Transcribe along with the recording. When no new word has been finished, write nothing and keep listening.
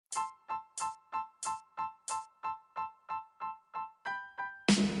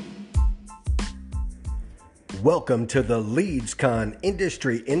Welcome to the LeadsCon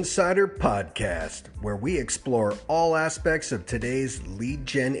Industry Insider Podcast, where we explore all aspects of today's lead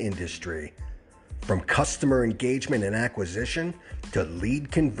gen industry. From customer engagement and acquisition to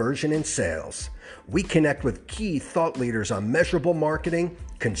lead conversion and sales, we connect with key thought leaders on measurable marketing,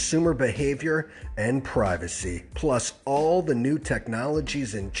 consumer behavior, and privacy, plus all the new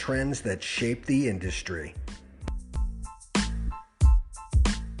technologies and trends that shape the industry.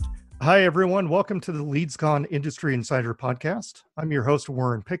 Hi, everyone. Welcome to the LeadsCon Industry Insider Podcast. I'm your host,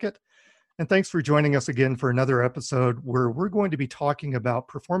 Warren Pickett, and thanks for joining us again for another episode where we're going to be talking about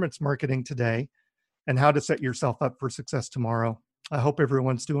performance marketing today and how to set yourself up for success tomorrow. I hope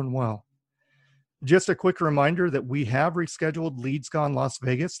everyone's doing well. Just a quick reminder that we have rescheduled LeadsCon Las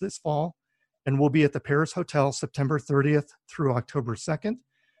Vegas this fall, and we'll be at the Paris Hotel September 30th through October 2nd,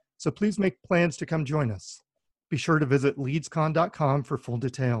 so please make plans to come join us. Be sure to visit leadscon.com for full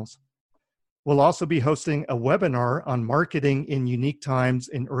details. We'll also be hosting a webinar on marketing in unique times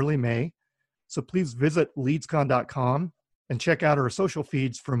in early May, so please visit leadscon.com and check out our social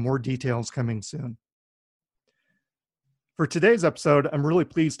feeds for more details coming soon. For today's episode, I'm really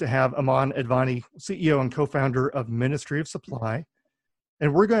pleased to have Aman Advani, CEO and co-founder of Ministry of Supply,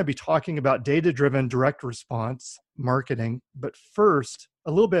 and we're going to be talking about data-driven direct response marketing. But first, a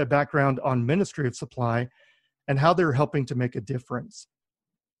little bit of background on Ministry of Supply and how they're helping to make a difference.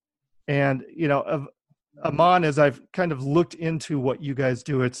 And, Aman, as I've kind of looked into what you guys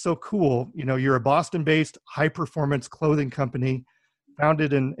do, it's so cool. You're a Boston-based high-performance clothing company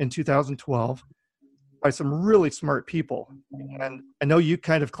founded in 2012 by some really smart people. And I know you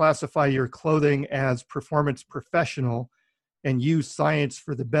kind of classify your clothing as performance professional and use science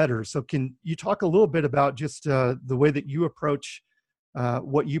for the better. So can you talk a little bit about just the way that you approach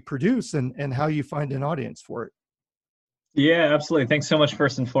what you produce and how you find an audience for it? Yeah, absolutely. Thanks so much,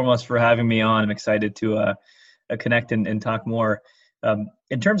 first and foremost, for having me on. I'm excited to connect and talk more.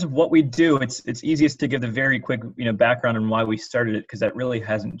 In terms of what we do, it's easiest to give the very quick background on why we started it, because that really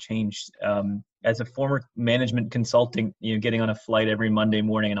hasn't changed. As a former management consultant, getting on a flight every Monday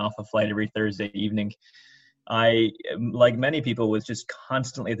morning and off a flight every Thursday evening, I, like many people, was just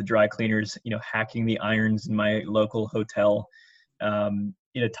constantly at the dry cleaners, hacking the irons in my local hotel.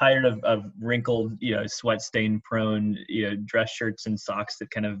 Tired of wrinkled, sweat stain prone, dress shirts and socks that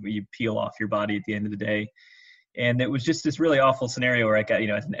kind of you peel off your body at the end of the day. And it was just this really awful scenario where I got,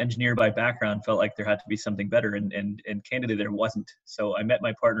 as an engineer by background, felt like there had to be something better. And candidly, there wasn't. So I met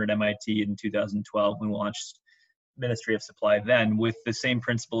my partner at MIT in 2012 when we launched Ministry of Supply then, with the same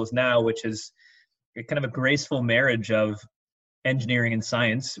principle as now, which is kind of a graceful marriage of engineering and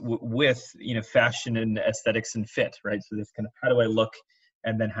science with, fashion and aesthetics and fit, right? So this kind of, how do I look?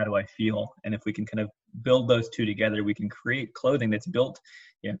 And then how do I feel? And if we can kind of build those two together, we can create clothing that's built,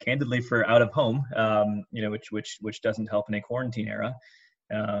 candidly for out of home, which doesn't help in a quarantine era,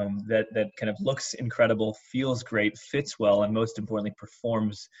 that kind of looks incredible, feels great, fits well, and most importantly,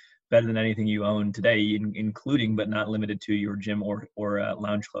 performs better than anything you own today, including but not limited to your gym or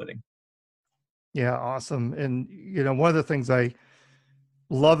lounge clothing. Yeah, awesome. And one of the things I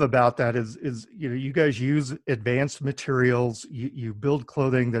love about that is you guys use advanced materials. You build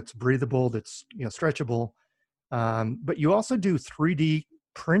clothing that's breathable, that's stretchable, but you also do 3D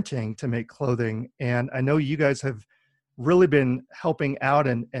printing to make clothing. And I know you guys have really been helping out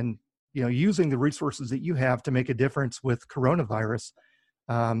and using the resources that you have to make a difference with coronavirus.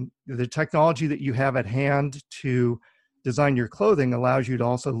 The technology that you have at hand to design your clothing allows you to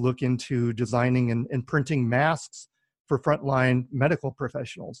also look into designing and printing masks for frontline medical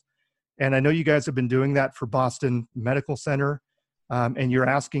professionals. And I know you guys have been doing that for Boston Medical Center, and you're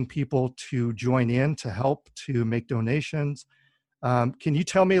asking people to join in to help to make donations. Can you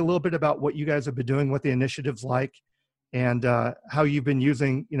tell me a little bit about what you guys have been doing, what the initiative's like, and how you've been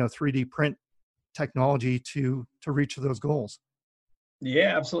using 3D print technology to reach those goals?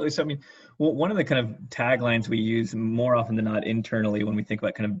 Yeah, absolutely. So, one of the kind of taglines we use more often than not internally when we think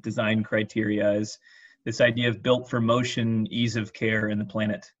about kind of design criteria is this idea of built for motion, ease of care, and the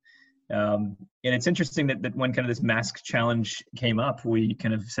planet. And it's interesting that when kind of this mask challenge came up, we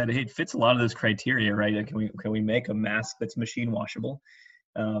kind of said, hey, it fits a lot of those criteria, right? Can we make a mask that's machine washable,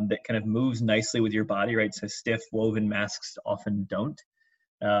 that kind of moves nicely with your body, right? So stiff woven masks often don't.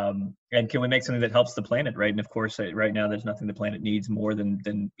 And can we make something that helps the planet, right? And of course, right now, there's nothing the planet needs more than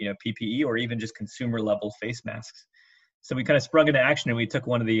PPE or even just consumer level face masks. So we kind of sprung into action and we took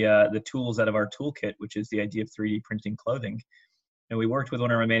one of the tools out of our toolkit, which is the idea of 3D printing clothing. And we worked with one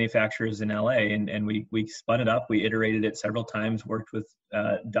of our manufacturers in LA and we spun it up. We iterated it several times, worked with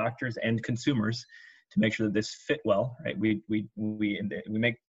doctors and consumers to make sure that this fit well, right? We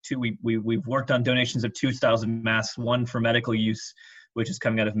make we've worked on donations of two styles of masks, one for medical use, which is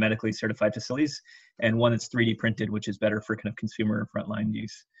coming out of medically certified facilities, and one that's 3D printed, which is better for kind of consumer frontline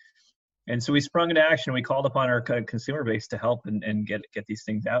use. And so we sprung into action. We called upon our consumer base to help and get these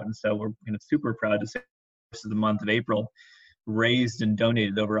things out. And so we're kind of super proud to say this is the month of April, raised and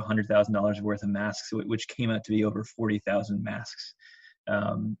donated over $100,000 worth of masks, which came out to be over 40,000 masks.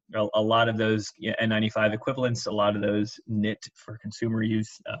 A lot of those N95 equivalents, a lot of those knit for consumer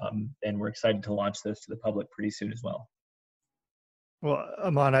use. And we're excited to launch those to the public pretty soon as well. Well,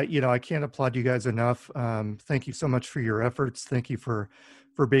 Aman, I can't applaud you guys enough. Thank you so much for your efforts. Thank you for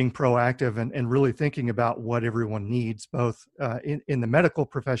being proactive and really thinking about what everyone needs, both in the medical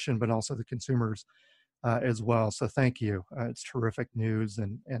profession, but also the consumers as well. So thank you. It's terrific news.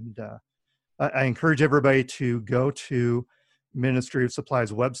 And I encourage everybody to go to Ministry of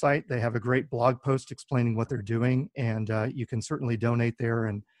Supply's website. They have a great blog post explaining what they're doing, and you can certainly donate there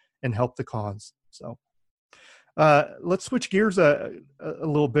and help the cause. So. Let's switch gears a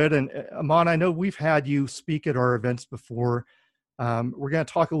little bit. And Aman, I know we've had you speak at our events before. We're going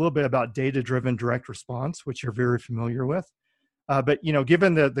to talk a little bit about data-driven direct response, which you're very familiar with. But,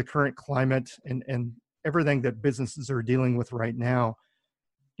 given the current climate and everything that businesses are dealing with right now,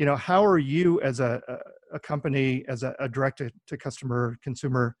 how are you as a company, as a direct-to-customer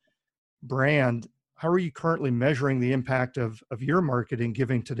consumer brand, how are you currently measuring the impact of your marketing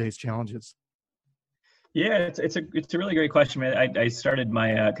given today's challenges? Yeah, it's a really great question, man. I started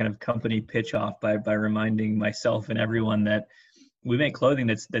my kind of company pitch off by reminding myself and everyone that we make clothing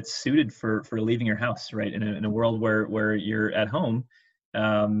that's suited for leaving your house, right? In a world where you're at home,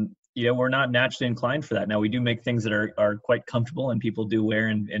 we're not naturally inclined for that. Now we do make things that are quite comfortable and people do wear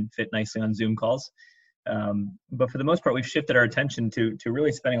and fit nicely on Zoom calls. But for the most part, we've shifted our attention to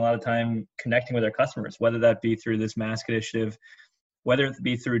really spending a lot of time connecting with our customers, whether that be through this mask initiative, whether it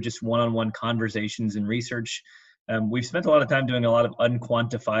be through just one-on-one conversations and research. We've spent a lot of time doing a lot of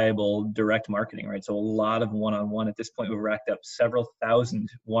unquantifiable direct marketing, right? So a lot of one-on-one. At this point, we've racked up several thousand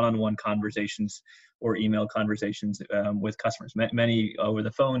one-on-one conversations or email conversations with customers, many over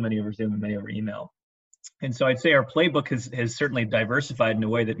the phone, many over Zoom, and many over email. And so I'd say our playbook has certainly diversified in a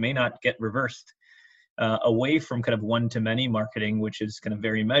way that may not get reversed away from kind of one-to-many marketing, which is kind of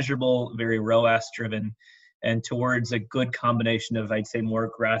very measurable, very ROAS-driven, and towards a good combination of, I'd say,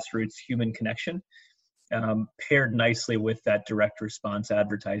 more grassroots human connection, paired nicely with that direct response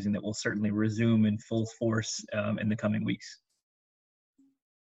advertising that will certainly resume in full force in the coming weeks.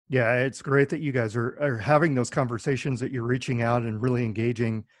 Yeah, it's great that you guys are having those conversations, that you're reaching out and really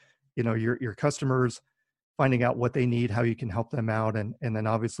engaging, your customers, finding out what they need, how you can help them out, and then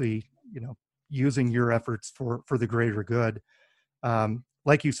obviously, using your efforts for the greater good.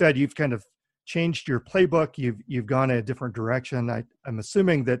 Like you said, you've kind of changed your playbook. You've gone a different direction. I'm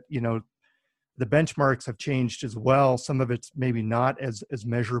assuming that the benchmarks have changed as well. Some of it's maybe not as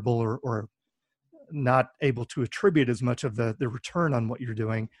measurable or not able to attribute as much of the return on what you're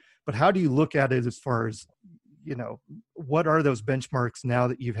doing. But how do you look at it as far as what are those benchmarks now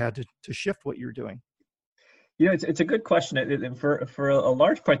that you've had to shift what you're doing? It's a good question. For a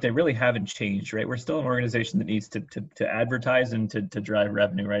large part, they really haven't changed, right? We're still an organization that needs to advertise and to drive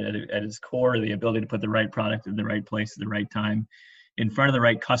revenue, right? At its core, the ability to put the right product in the right place at the right time in front of the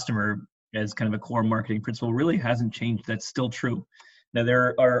right customer as kind of a core marketing principle really hasn't changed. That's still true. Now,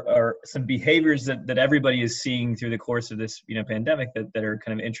 there are some behaviors that everybody is seeing through the course of this pandemic that are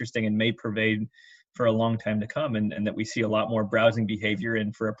kind of interesting and may pervade for a long time to come, and that we see a lot more browsing behavior,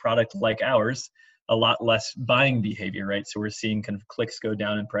 and for a product like ours, a lot less buying behavior, right? So we're seeing kind of clicks go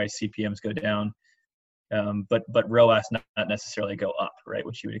down in price, CPMs go down, but ROAS not necessarily go up, right?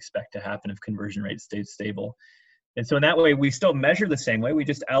 Which you would expect to happen if conversion rate stayed stable. And so in that way, we still measure the same way. We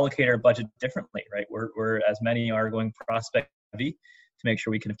just allocate our budget differently, right? We're as many are going prospect heavy to make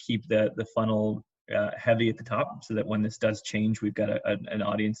sure we kind of keep the funnel heavy at the top, so that when this does change, we've got an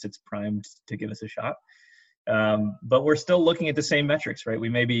audience that's primed to give us a shot. But we're still looking at the same metrics, right? We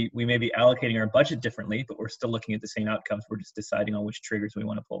may be allocating our budget differently, but we're still looking at the same outcomes. We're just deciding on which triggers we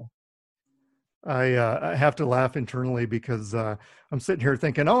want to pull. I have to laugh internally because I'm sitting here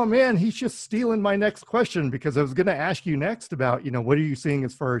thinking, oh man, he's just stealing my next question, because I was going to ask you next about, what are you seeing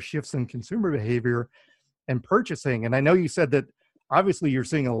as far as shifts in consumer behavior and purchasing? And I know you said that obviously you're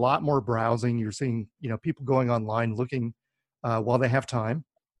seeing a lot more browsing. You're seeing, people going online looking while they have time,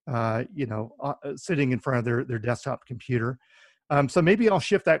 sitting in front of their desktop computer. So maybe I'll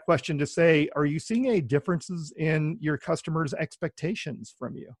shift that question to say, are you seeing any differences in your customers' expectations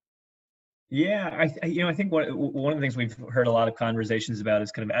from you? Yeah, I think one of the things we've heard a lot of conversations about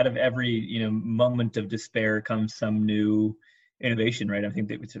is kind of out of every moment of despair comes some new innovation, right? I think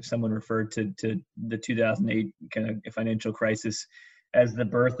that if someone referred to the 2008 kind of financial crisis as the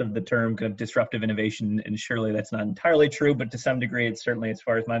birth of the term kind of disruptive innovation, and surely that's not entirely true, but to some degree, it's certainly, as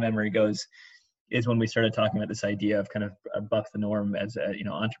far as my memory goes, is when we started talking about this idea of kind of buck the norm as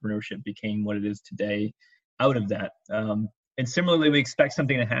entrepreneurship became what it is today out of that. And similarly, we expect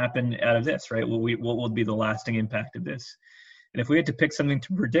something to happen out of this, right? What will be the lasting impact of this? And if we had to pick something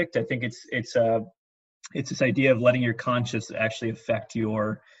to predict, I think it's this idea of letting your conscience actually affect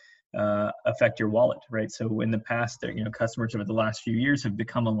your wallet, right? So in the past, customers over the last few years have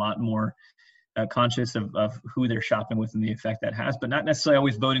become a lot more conscious of who they're shopping with and the effect that has, but not necessarily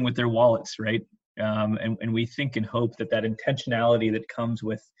always voting with their wallets, right? And we think and hope that intentionality that comes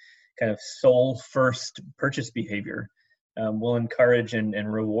with kind of soul first purchase behavior will encourage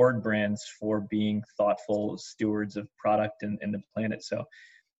and reward brands for being thoughtful stewards of product and the planet. So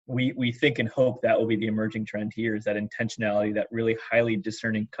we think and hope that will be the emerging trend here, is that intentionality, that really highly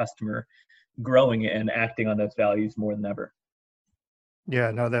discerning customer growing and acting on those values more than ever.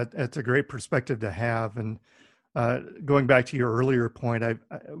 Yeah, no, that's a great perspective to have. And going back to your earlier point, I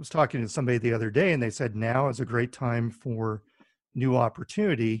was talking to somebody the other day, and they said now is a great time for new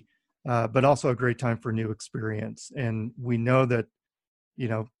opportunity, but also a great time for new experience. And we know that,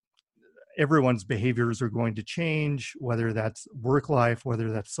 everyone's behaviors are going to change, whether that's work life,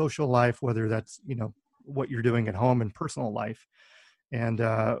 whether that's social life, whether that's, what you're doing at home and personal life. And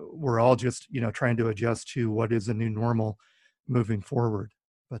we're all just, trying to adjust to what is a new normal moving forward.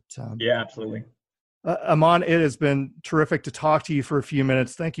 But yeah, absolutely. Aman, it has been terrific to talk to you for a few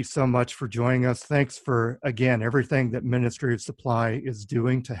minutes. Thank you so much for joining us. Thanks for, again, everything that Ministry of Supply is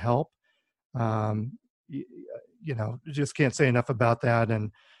doing to help. Just can't say enough about that.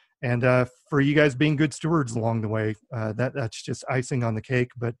 And for you guys being good stewards along the way, that's just icing on the cake,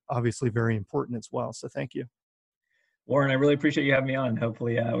 but obviously very important as well. So thank you. Warren, I really appreciate you having me on.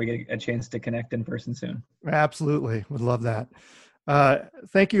 Hopefully we get a chance to connect in person soon. Absolutely. Would love that.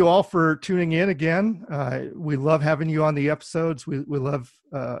 Thank you all for tuning in again. We love having you on the episodes. We love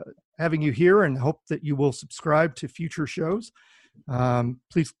having you here, and hope that you will subscribe to future shows.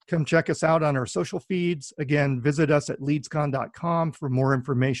 Please come check us out on our social feeds. Again, visit us at leadscon.com for more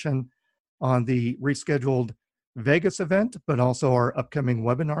information on the rescheduled Vegas event, but also our upcoming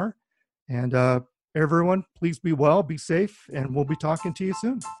webinar. And everyone, please be well, be safe, and we'll be talking to you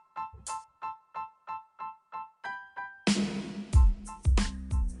soon.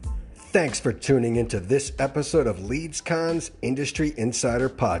 Thanks for tuning into this episode of LeadsCon's Industry Insider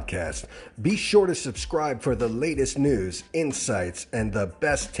Podcast. Be sure to subscribe for the latest news, insights, and the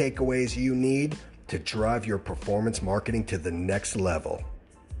best takeaways you need to drive your performance marketing to the next level.